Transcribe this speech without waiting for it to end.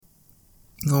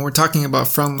When we're talking about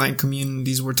frontline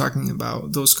communities, we're talking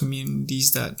about those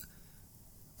communities that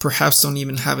perhaps don't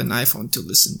even have an iPhone to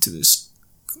listen to this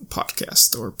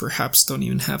podcast, or perhaps don't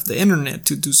even have the internet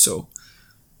to do so.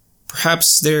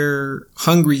 Perhaps they're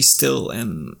hungry still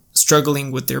and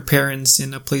struggling with their parents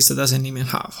in a place that doesn't even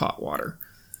have hot water.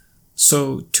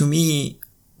 So to me,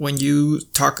 when you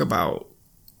talk about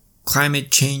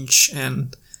climate change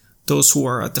and those who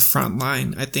are at the front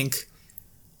line, I think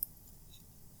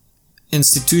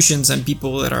institutions and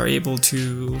people that are able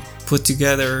to put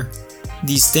together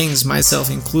these things,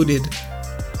 myself included,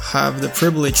 have the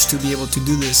privilege to be able to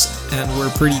do this, and we're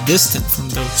pretty distant from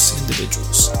those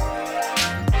individuals.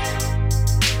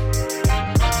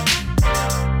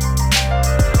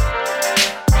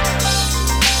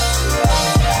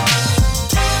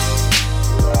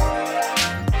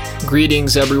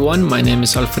 Greetings everyone, my name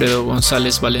is Alfredo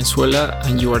Gonzalez Valenzuela,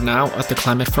 and you are now at the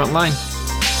Climate Frontline.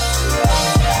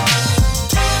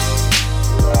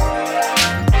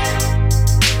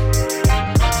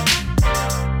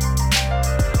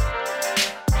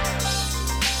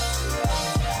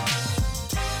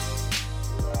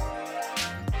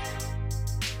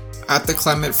 At the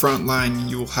Climate Frontline,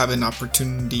 you'll have an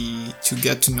opportunity to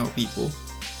get to know people,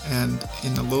 and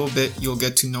in a little bit, you'll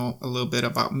get to know a little bit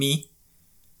about me.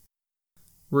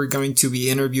 We're going to be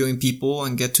interviewing people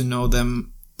and get to know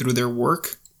them through their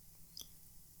work.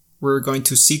 We're going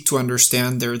to seek to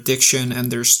understand their addiction and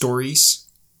their stories.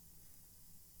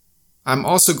 I'm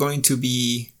also going to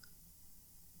be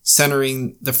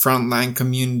centering the frontline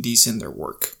communities in their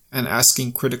work and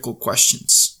asking critical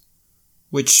questions,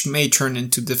 which may turn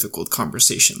into difficult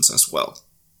conversations as well.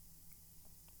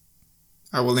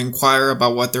 I will inquire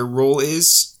about what their role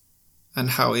is and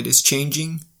how it is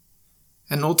changing.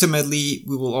 And ultimately,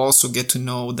 we will also get to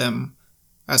know them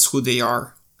as who they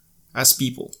are, as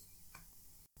people.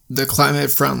 The Climate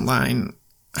Frontline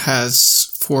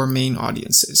has 4 main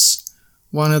audiences.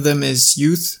 One of them is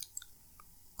youth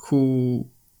who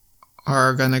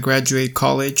are going to graduate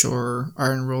college or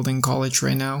are enrolled in college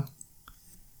right now.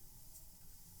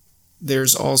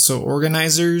 There's also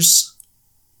organizers,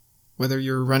 whether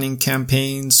you're running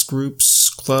campaigns, groups,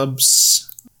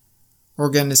 clubs,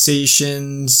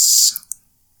 organizations.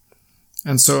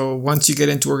 And so once you get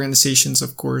into organizations,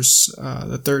 of course,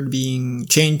 the third being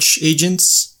change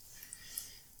agents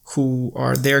who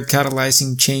are there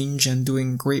catalyzing change and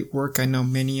doing great work. I know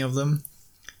many of them.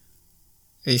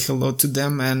 A hello to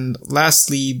them. And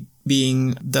lastly,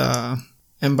 being the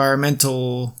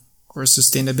environmental or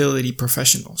sustainability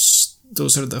professionals.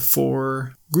 Those are the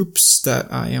 4 groups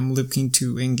that I am looking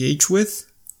to engage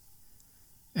with.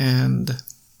 And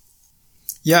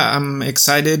yeah, I'm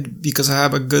excited because I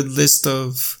have a good list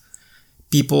of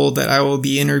people that I will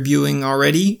be interviewing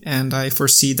already, and I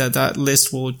foresee that that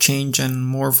list will change and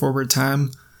morph over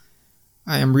time.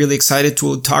 I am really excited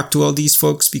to talk to all these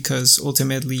folks because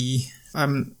ultimately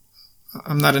I'm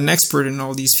not an expert in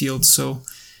all these fields, so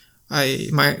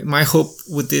my hope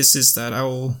with this is that I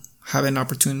will have an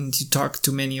opportunity to talk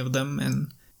to many of them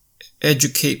and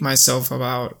educate myself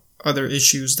about other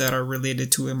issues that are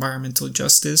related to environmental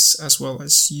justice as well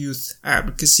as youth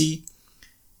advocacy.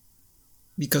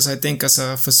 Because I think as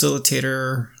a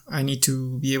facilitator, I need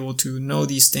to be able to know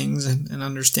these things and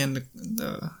understand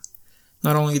the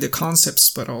not only the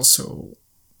concepts, but also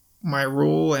my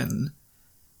role and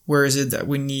where is it that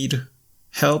we need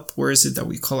help, where is it that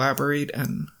we collaborate,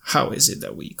 and how is it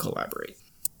that we collaborate.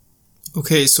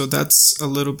 Okay, so that's a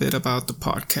little bit about the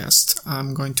podcast.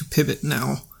 I'm going to pivot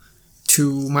now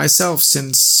to myself,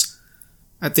 since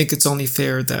I think it's only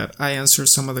fair that I answer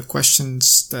some of the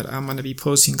questions that I'm going to be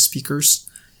posing speakers.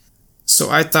 So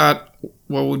I thought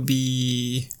what would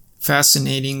be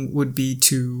fascinating would be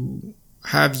to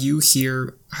have you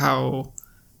hear how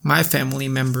my family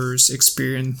members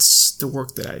experience the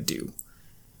work that I do.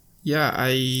 Yeah,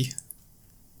 I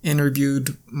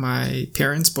interviewed my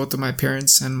parents, both of my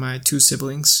parents and my 2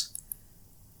 siblings.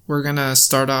 We're gonna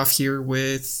start off here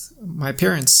with my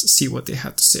parents, see what they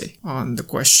had to say on the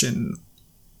question,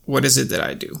 what is it that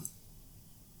I do?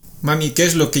 Mami, ¿qué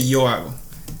es lo que yo hago?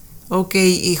 Ok,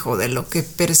 hijo, de lo que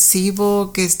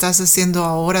percibo que estás haciendo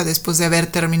ahora después de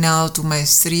haber terminado tu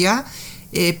maestría,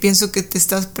 pienso que te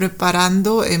estás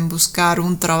preparando en buscar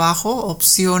un trabajo,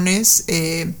 opciones,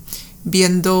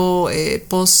 viendo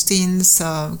postings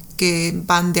que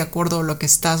van de acuerdo a lo que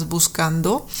estás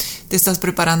buscando. Te estás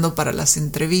preparando para las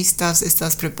entrevistas,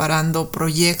 estás preparando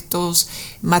proyectos,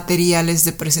 materiales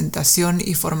de presentación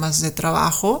y formas de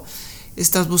trabajo.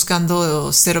 Estás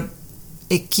buscando ser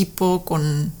equipo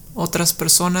con otras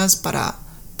personas para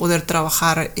poder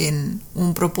trabajar en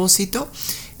un propósito.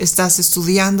 estás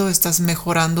estudiando, estás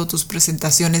mejorando tus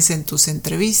presentaciones en tus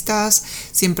entrevistas,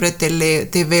 siempre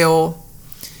te veo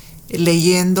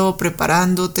leyendo,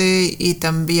 preparándote y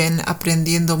también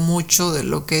aprendiendo mucho de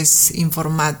lo que es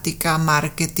informática,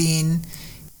 marketing.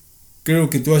 Creo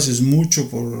que tú haces mucho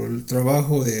por el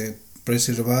trabajo de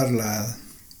preservar la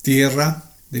tierra,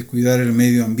 de cuidar el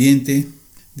medio ambiente,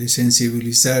 de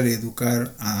sensibilizar y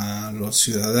educar a los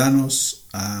ciudadanos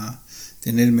a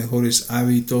tener mejores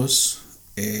hábitos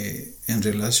en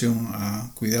relación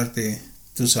a cuidarte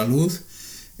tu salud,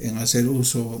 en hacer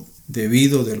uso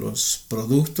debido de los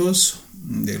productos,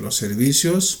 de los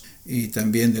servicios y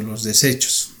también de los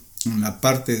desechos. En la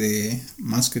parte de,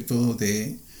 más que todo,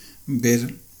 de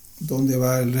ver dónde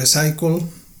va el recycle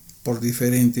por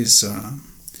diferentes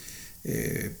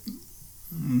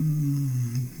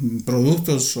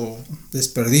productos o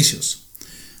desperdicios.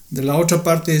 De la otra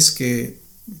parte es que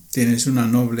tienes una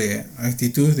noble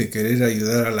actitud de querer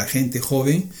ayudar a la gente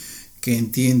joven que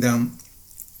entiendan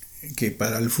que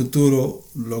para el futuro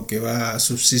lo que va a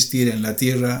subsistir en la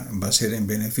tierra va a ser en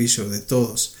beneficio de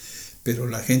todos, pero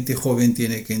la gente joven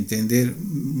tiene que entender,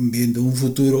 viendo un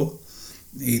futuro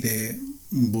y de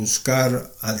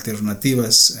buscar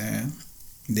alternativas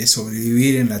de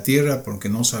sobrevivir en la tierra, porque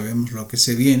no sabemos lo que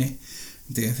se viene,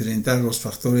 de enfrentar los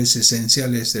factores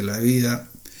esenciales de la vida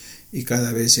y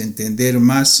cada vez entender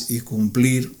más y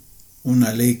cumplir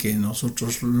una ley que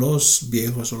nosotros los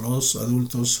viejos o los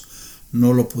adultos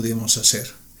no lo pudimos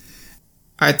hacer.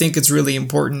 I think it's really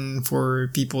important for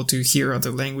people to hear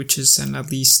other languages, and at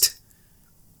least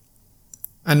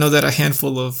I know that a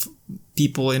handful of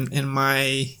people in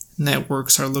my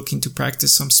networks are looking to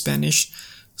practice some Spanish,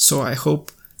 so I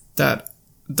hope that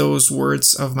those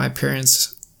words of my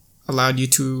parents allowed you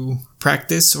to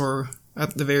practice, or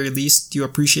at the very least you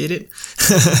appreciate it.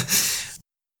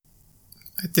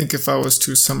 I think if I was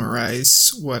to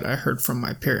summarize what I heard from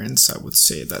my parents, I would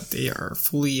say that they are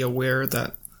fully aware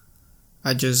that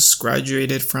I just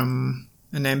graduated from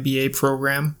an MBA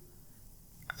program.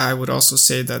 I would also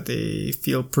say that they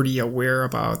feel pretty aware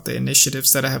about the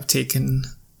initiatives that I have taken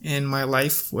in my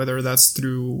life, whether that's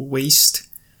through waste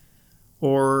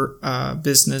or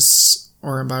business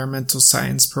or environmental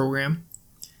science program.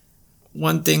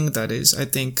 One thing that is, I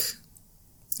think,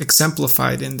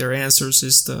 exemplified in their answers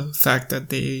is the fact that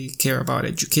they care about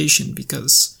education,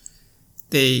 because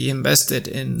they invested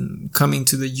in coming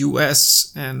to the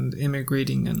US and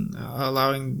immigrating and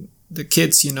allowing the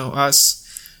kids, us,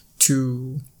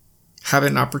 to have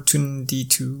an opportunity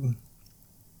to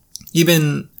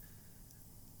even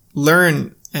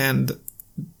learn and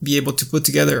be able to put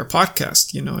together a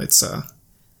podcast.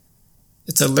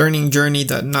 It's a learning journey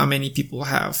that not many people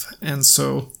have. And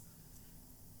so,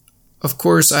 of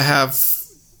course, I have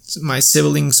my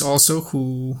siblings also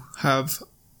who have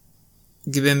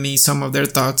given me some of their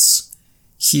thoughts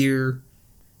here.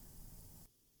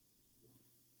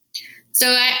 So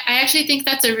I actually think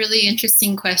that's a really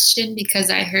interesting question,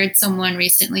 because I heard someone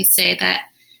recently say that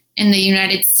in the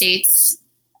United States,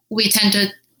 we tend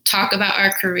to talk about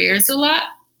our careers a lot,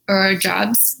 or our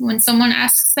jobs. When someone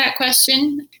asks that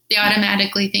question, they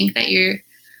automatically think that you're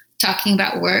talking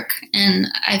about work. And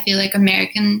I feel like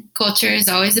American culture is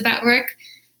always about work.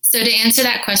 So to answer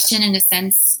that question in a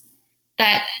sense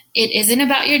that it isn't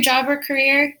about your job or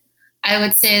career, I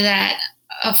would say that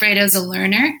Alfredo's a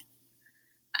learner.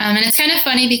 And it's kind of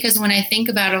funny, because when I think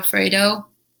about Alfredo,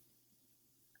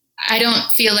 I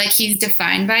don't feel like he's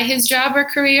defined by his job or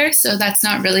career. So that's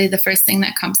not really the first thing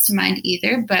that comes to mind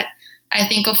either. But I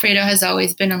think Alfredo has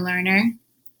always been a learner,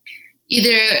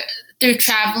 either through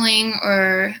traveling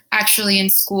or actually in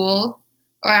school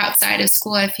or outside of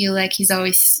school. I feel like he's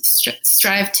always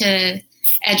strived to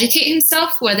educate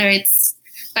himself, whether it's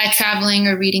by traveling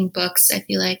or reading books. I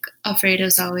feel like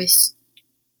Alfredo's always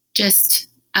just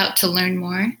out to learn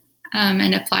more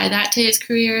and apply that to his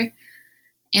career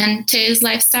and to his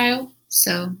lifestyle.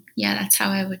 So yeah, that's how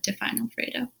I would define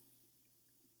Alfredo.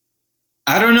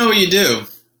 I don't know what you do,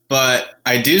 but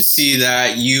I do see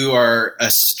that you are a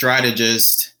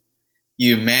strategist.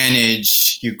 You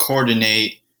manage, you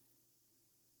coordinate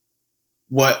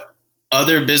what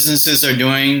other businesses are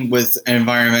doing with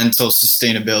environmental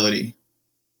sustainability.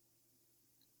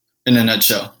 In a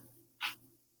nutshell,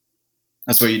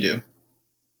 that's what you do.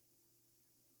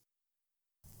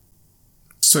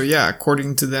 So yeah,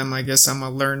 according to them, I guess I'm a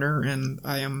learner and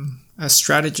I am a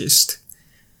strategist,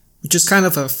 which is kind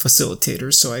of a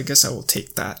facilitator, so I guess I will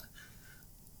take that.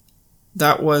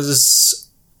 That was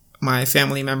my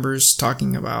family members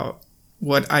talking about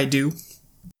what I do.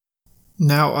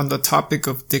 Now on the topic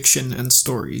of diction and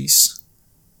stories.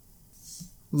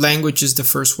 Language is the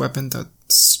first weapon that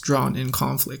gets drawn in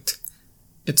conflict.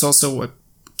 It's also what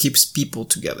keeps people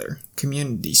together,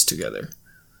 communities together.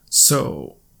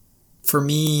 So for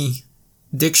me,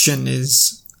 diction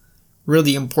is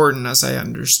really important as I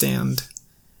understand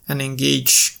and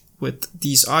engage with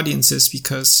these audiences,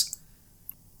 because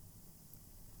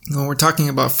when we're talking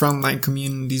about frontline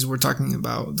communities, we're talking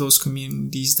about those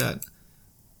communities that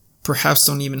perhaps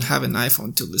don't even have an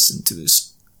iPhone to listen to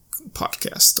this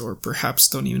podcast, or perhaps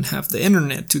don't even have the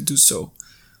internet to do so.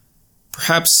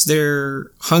 Perhaps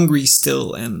they're hungry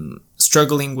still and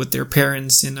struggling with their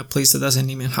parents in a place that doesn't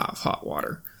even have hot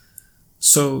water.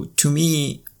 So to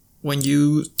me, when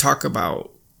you talk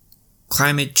about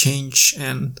climate change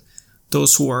and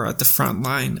those who are at the front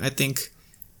line, I think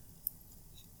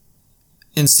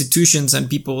institutions and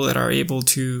people that are able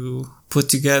to put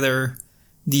together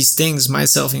these things,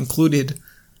 myself included,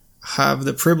 have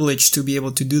the privilege to be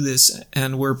able to do this,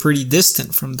 and we're pretty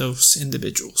distant from those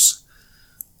individuals.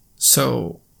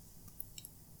 So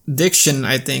diction,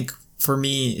 I think, for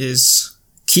me is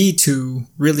key to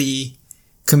really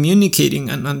communicating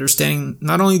and understanding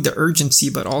not only the urgency,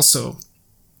 but also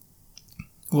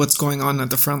what's going on at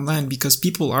the front line, because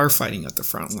people are fighting at the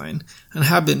front line and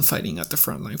have been fighting at the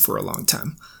front line for a long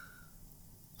time.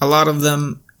 A lot of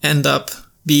them end up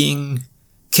being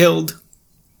killed,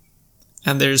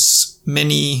 and there's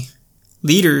many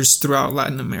leaders throughout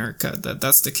Latin America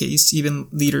that's the case, even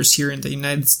leaders here in the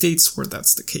United States where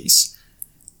that's the case.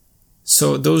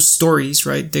 So those stories,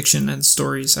 right, diction and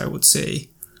stories, I would say,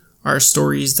 are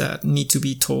stories that need to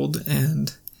be told.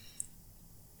 And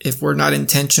if we're not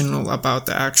intentional about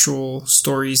the actual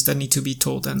stories that need to be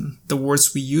told and the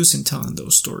words we use in telling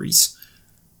those stories,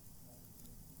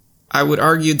 I would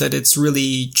argue that it's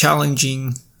really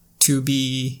challenging to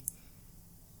be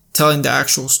telling the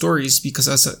actual stories, because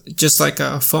just like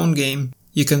a phone game,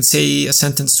 you can say a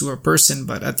sentence to a person,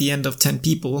 but at the end of 10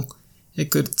 people,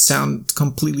 it could sound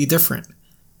completely different.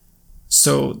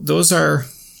 So those are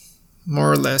more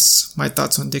or less my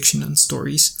thoughts on diction and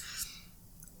stories.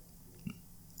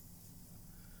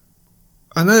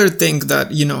 Another thing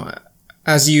that,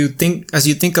 as you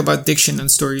think about diction and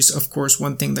stories, of course,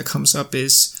 one thing that comes up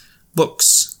is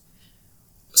books.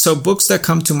 So books that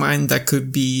come to mind that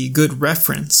could be good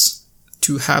reference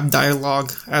to have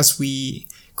dialogue as we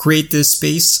create this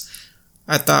space.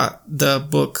 I thought the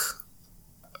book,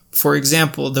 for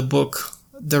example,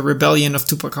 The Rebellion of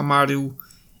Tupac Amaru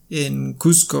in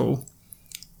Cusco,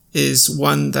 is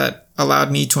one that allowed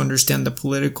me to understand the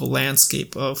political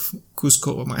landscape of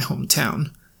Cusco, my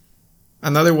hometown.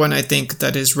 Another one I think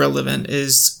that is relevant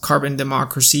is Carbon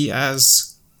Democracy, as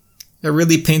it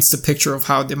really paints the picture of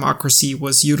how democracy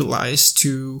was utilized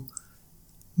to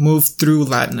move through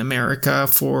Latin America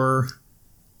for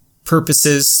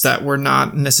purposes that were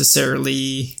not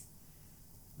necessarily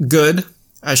good,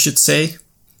 I should say.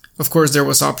 Of course, there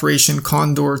was Operation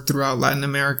Condor throughout Latin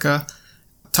America.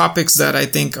 Topics that I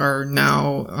think are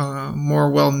now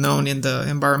more well known in the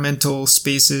environmental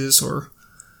spaces or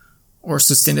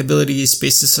sustainability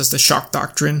spaces as the shock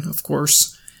doctrine, of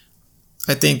course.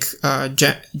 I think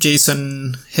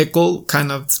Jason Hickel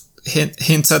kind of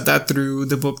hints at that through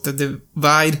the book The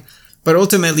Divide. But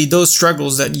ultimately, those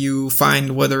struggles that you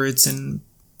find, whether it's in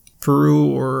Peru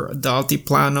or the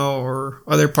Altiplano or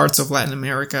other parts of Latin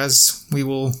America, as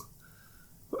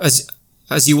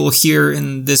you will hear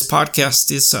in this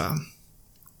podcast, is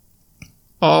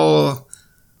all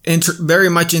very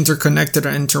much interconnected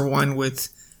and intertwined with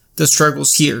the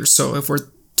struggles here. So if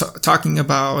we're talking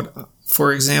about,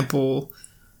 for example,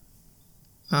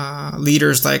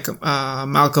 leaders like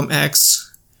Malcolm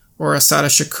X or Assata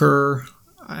Shakur,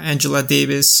 Angela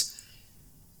Davis,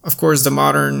 of course, the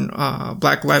modern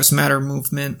Black Lives Matter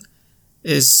movement,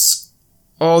 is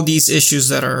all these issues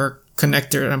that are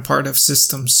connected and part of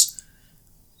systems.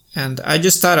 And I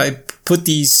just thought I'd put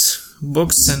these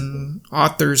books and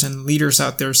authors and leaders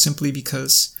out there simply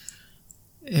because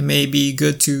it may be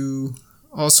good to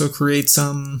also create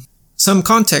some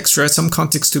context, right? Some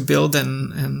context to build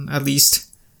and at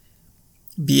least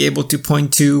be able to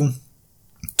point to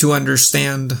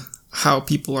understand how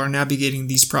people are navigating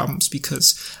these problems,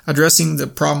 because addressing the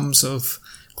problems of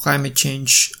climate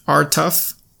change are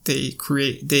tough. They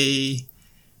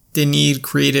need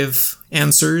creative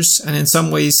answers, and in some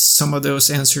ways, some of those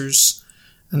answers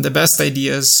and the best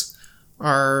ideas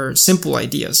are simple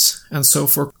ideas. And so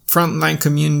for frontline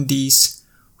communities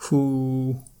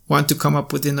who want to come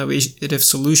up with innovative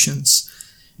solutions,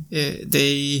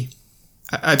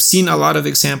 I've seen a lot of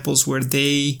examples where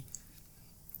they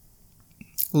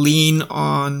lean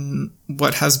on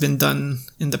what has been done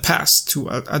in the past to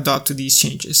adapt to these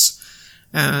changes.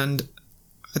 And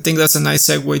I think that's a nice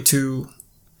segue to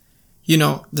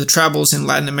the travels in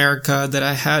Latin America that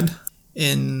I had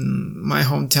in my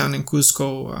hometown in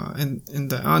Cusco, in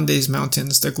the Andes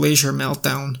Mountains. The glacier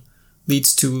meltdown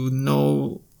leads to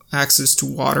no access to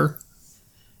water.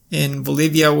 In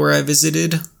Bolivia, where I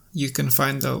visited, you can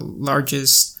find the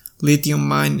largest lithium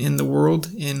mine in the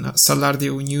world in Salar de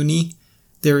Uyuni.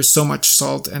 There is so much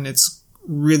salt, and it's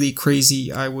really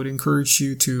crazy. I would encourage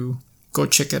you to go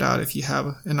check it out if you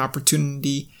have an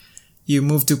opportunity. You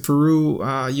move to Peru,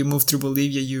 you move through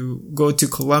Bolivia, you go to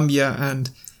Colombia, and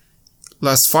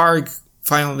Las FARC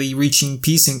finally reaching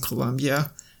peace in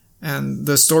Colombia. And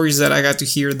the stories that I got to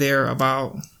hear there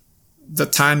about the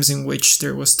times in which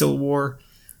there was still war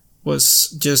was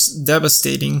just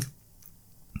devastating.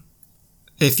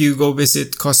 If you go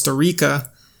visit Costa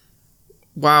Rica,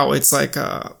 wow, it's like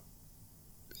a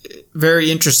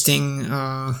very interesting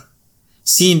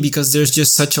scene because there's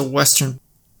just such a Western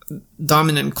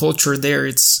dominant culture there.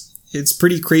 It's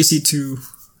pretty crazy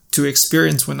to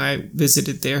experience when I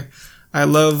visited there. I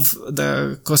love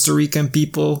the Costa Rican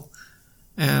people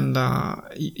and,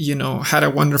 had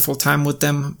a wonderful time with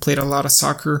them, played a lot of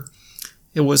soccer.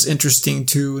 It was interesting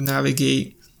to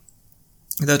navigate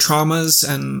the traumas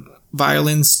and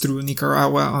violence through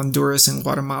Nicaragua, Honduras, and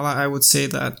Guatemala. I would say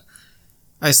that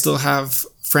I still have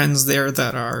friends there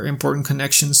that are important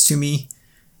connections to me.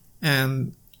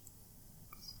 And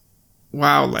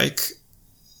wow,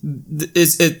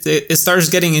 it starts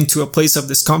getting into a place of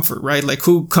discomfort, right? Like,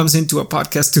 who comes into a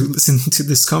podcast to listen to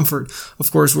discomfort?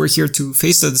 Of course, we're here to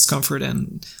face the discomfort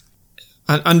and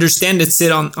understand it,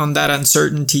 sit on that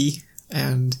uncertainty,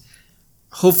 and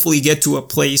hopefully get to a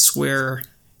place where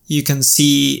you can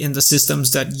see in the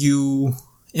systems that you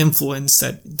influence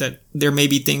that there may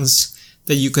be things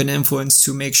that you can influence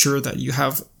to make sure that you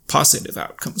have positive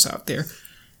outcomes out there.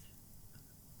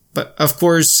 But of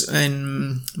course,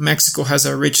 Mexico has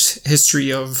a rich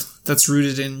history that's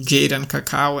rooted in jade and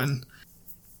cacao. And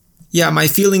yeah, my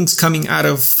feelings coming out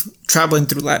of traveling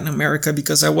through Latin America,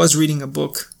 because I was reading a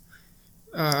book.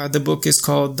 The book is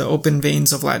called The Open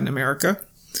Veins of Latin America.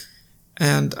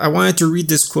 And I wanted to read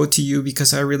this quote to you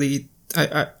because I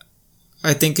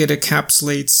think it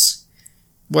encapsulates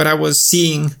what I was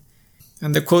seeing.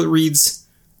 And the quote reads,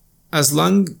 As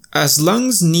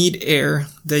lungs need air,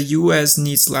 the U.S.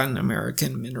 needs Latin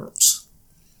American minerals.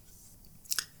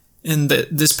 And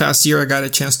this past year, I got a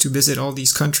chance to visit all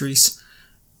these countries.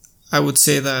 I would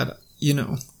say that,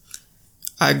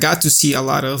 I got to see a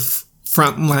lot of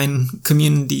frontline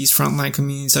communities,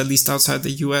 at least outside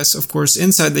the U.S. Of course,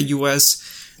 inside the U.S.,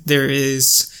 there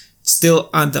is still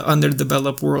the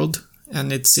underdeveloped world,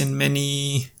 and it's in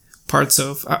many parts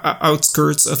of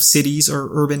outskirts of cities or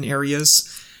urban areas.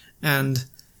 And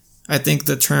I think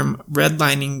the term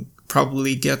redlining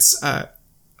probably gets at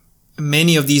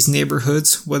many of these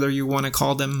neighborhoods, whether you want to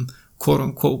call them quote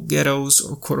unquote ghettos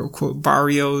or quote unquote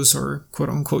barrios or quote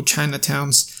unquote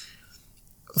Chinatowns.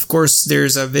 Of course,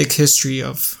 there's a big history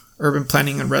of urban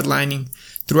planning and redlining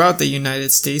throughout the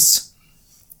United States.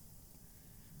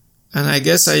 And I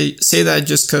guess I say that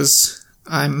just because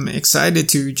I'm excited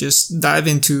to just dive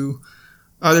into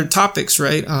other topics,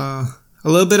 right? A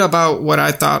little bit about what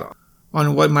I thought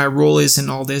on what my role is in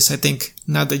all this. I think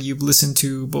now that you've listened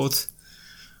to both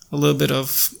a little bit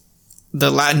of the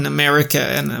Latin America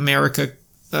and America,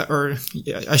 or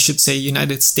I should say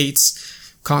United States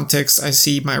context, I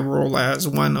see my role as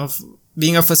one of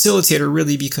being a facilitator,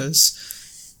 really,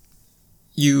 because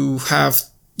you're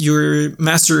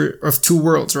master of two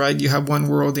worlds, right? You have one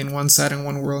world in one side and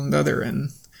one world in the other,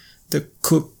 and the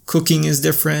cooking is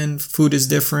different, food is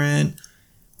different,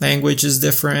 language is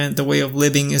different, the way of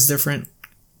living is different.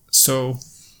 So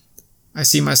I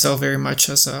see myself very much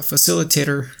as a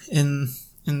facilitator in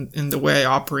the way I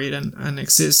operate and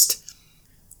exist.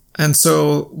 And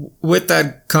so with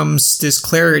that comes this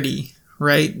clarity,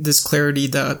 right? This clarity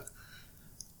that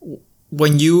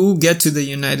when you get to the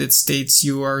United States,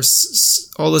 you are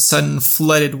all of a sudden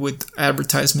flooded with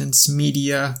advertisements,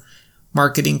 media,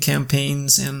 marketing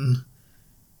campaigns, and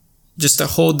just a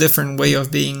whole different way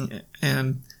of being.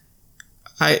 And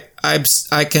I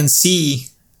can see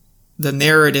the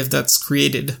narrative that's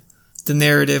created. The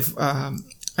narrative, I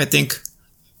think,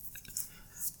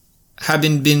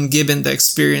 having been given the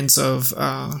experience of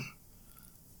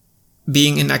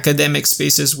being in academic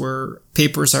spaces where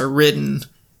papers are written,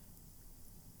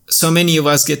 so many of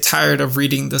us get tired of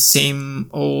reading the same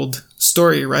old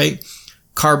story, right?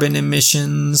 Carbon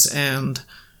emissions and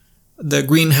the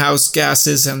greenhouse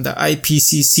gases and the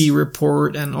IPCC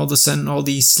report, and all of a sudden all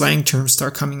these slang terms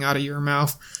start coming out of your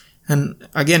mouth. And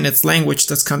again, it's language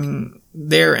that's coming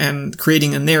there and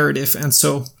creating a narrative. And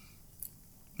so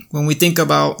when we think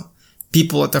about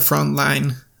people at the front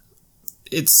line.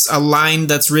 It's a line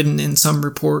that's written in some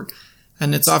report,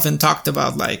 and it's often talked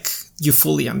about like you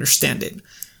fully understand it.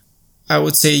 I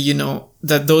would say,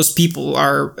 that those people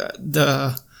are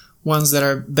the ones that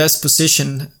are best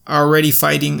positioned, are already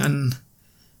fighting and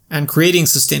creating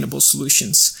sustainable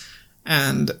solutions.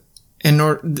 And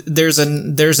there's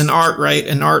an art, right?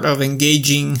 An art of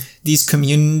engaging these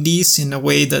communities in a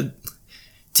way that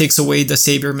takes away the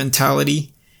savior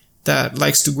mentality that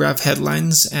likes to grab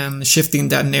headlines, and shifting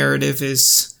that narrative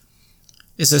is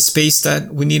a space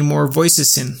that we need more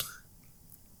voices in.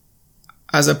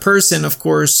 As a person, of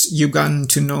course, you've gotten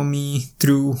to know me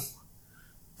through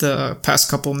the past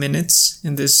couple minutes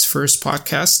in this first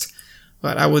podcast,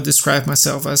 but I would describe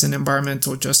myself as an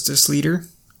environmental justice leader,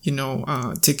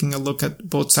 taking a look at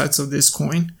both sides of this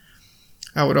coin.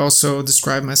 I would also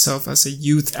describe myself as a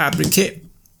youth advocate,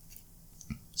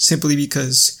 simply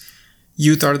because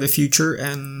youth are the future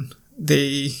and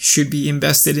they should be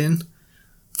invested in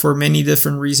for many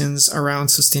different reasons around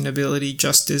sustainability,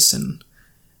 justice, and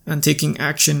taking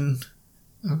action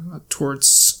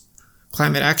towards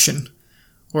climate action,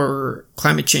 or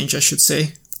climate change, I should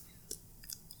say.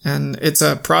 And it's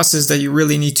a process that you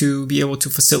really need to be able to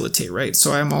facilitate, right?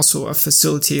 So I'm also a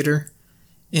facilitator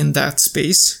in that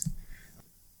space.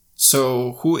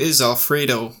 So who is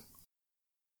Alfredo?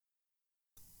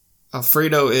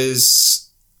 Alfredo is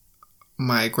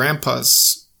my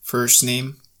grandpa's first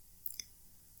name.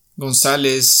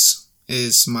 Gonzalez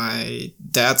is my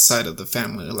dad's side of the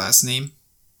family last name.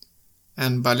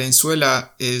 And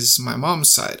Valenzuela is my mom's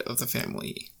side of the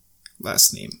family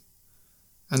last name.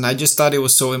 And I just thought it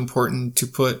was so important to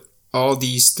put all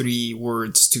these three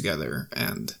words together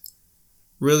and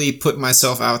really put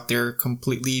myself out there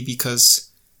completely,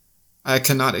 because I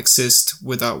cannot exist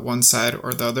without one side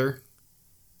or the other.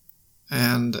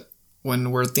 And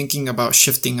when we're thinking about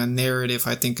shifting a narrative,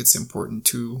 I think it's important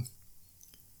to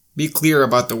be clear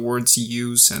about the words you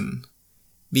use and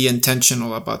be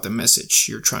intentional about the message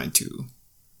you're trying to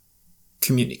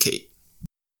communicate.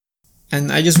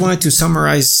 And I just wanted to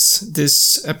summarize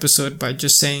this episode by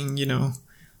just saying,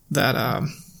 that,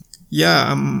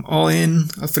 I'm all in,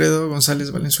 Alfredo Gonzalez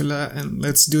Valenzuela, and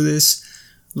let's do this.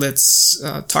 Let's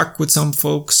talk with some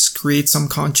folks, create some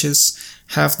conscious,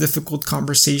 have difficult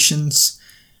conversations.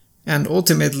 And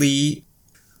ultimately,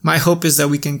 my hope is that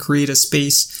we can create a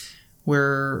space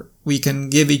where we can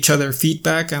give each other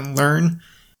feedback and learn.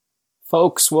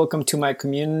 Folks, welcome to my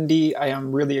community. I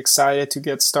am really excited to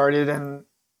get started and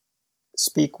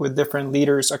speak with different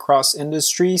leaders across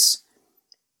industries.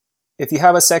 If you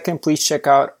have a second, please check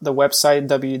out the website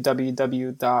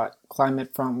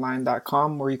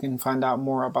www.climatefrontline.com, where you can find out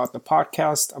more about the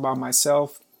podcast, about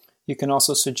myself. You can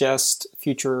also suggest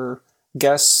future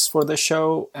guests for the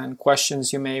show and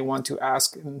questions you may want to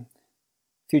ask in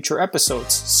future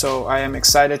episodes. So I am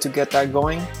excited to get that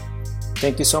going.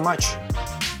 Thank you so much.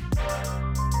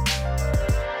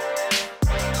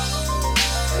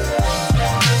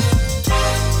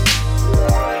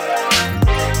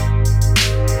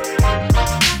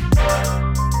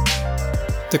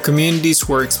 The communities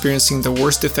who are experiencing the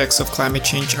worst effects of climate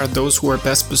change are those who are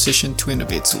best positioned to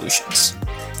innovate solutions.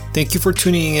 Thank you for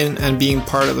tuning in and being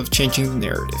part of changing the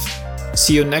narrative.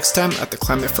 See you next time at the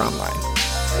Climate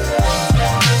Frontline.